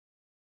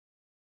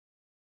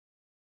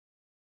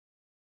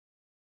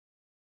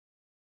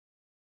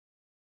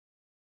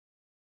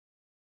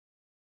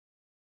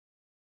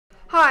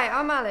Hi,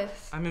 I'm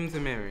Alice. I'm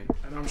Mary.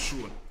 And I'm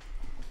Sean.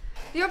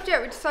 The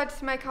object we decided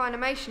to make our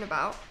animation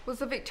about was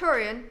the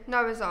Victorian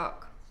Noah's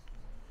Ark.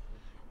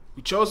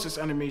 We chose this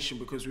animation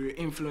because we were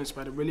influenced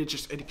by the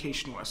religious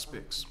educational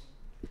aspects.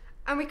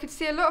 And we could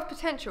see a lot of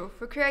potential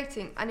for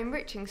creating an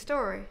enriching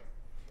story.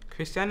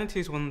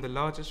 Christianity is one of the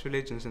largest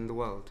religions in the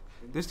world.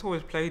 This toy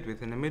was played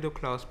with in a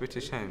middle-class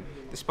British home.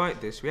 Despite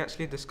this, we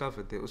actually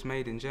discovered that it was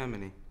made in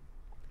Germany.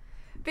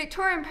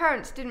 Victorian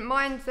parents didn't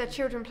mind their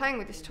children playing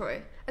with this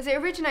toy, as it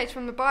originates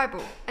from the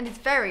Bible and is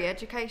very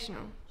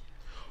educational.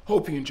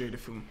 Hope you enjoyed the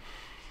film.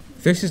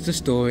 This is the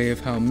story of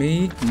how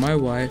me, my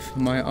wife,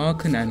 my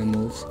ark and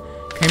animals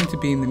came to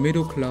be in the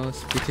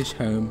middle-class British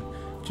home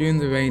during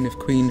the reign of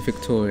Queen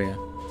Victoria.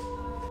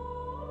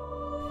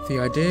 The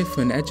idea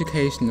for an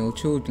educational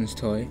children's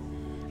toy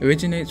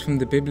originates from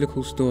the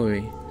biblical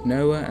story,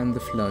 Noah and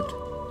the Flood.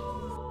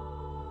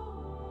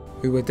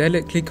 We were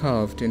delicately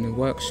carved in a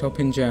workshop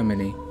in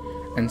Germany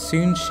and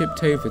soon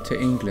shipped over to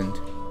England.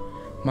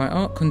 My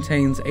ark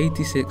contains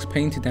 86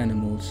 painted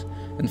animals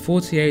and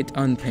 48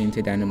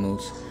 unpainted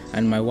animals,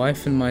 and my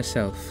wife and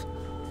myself.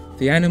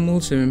 The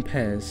animals are in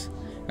pairs,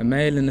 a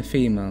male and a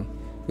female,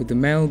 with the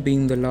male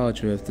being the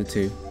larger of the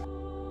two.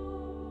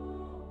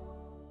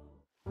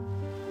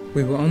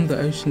 We were on the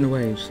ocean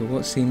waves for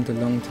what seemed a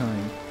long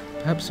time.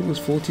 Perhaps it was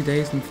 40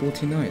 days and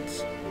 40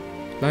 nights.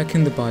 Like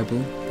in the Bible,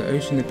 the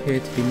ocean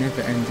appeared to be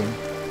never-ending,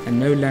 and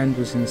no land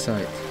was in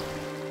sight.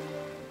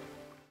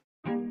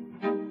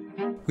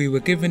 We were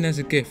given as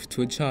a gift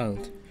to a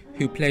child,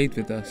 who played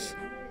with us.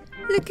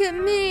 Look at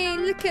me,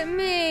 look at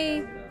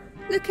me,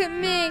 look at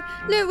me,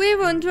 look,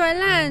 we're on dry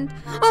land.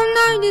 Oh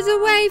no, there's a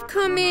wave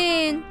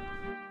coming.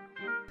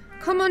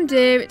 Come on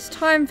dear, it's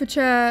time for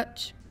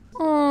church.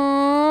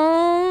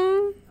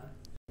 Aww.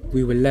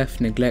 We were left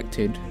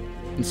neglected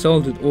and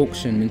sold at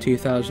auction in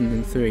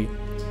 2003.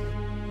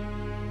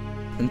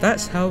 And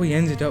that's how we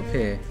ended up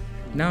here,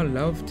 now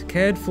loved,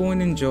 cared for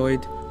and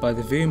enjoyed by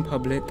the viewing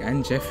public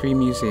and Geffrye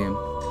Museum.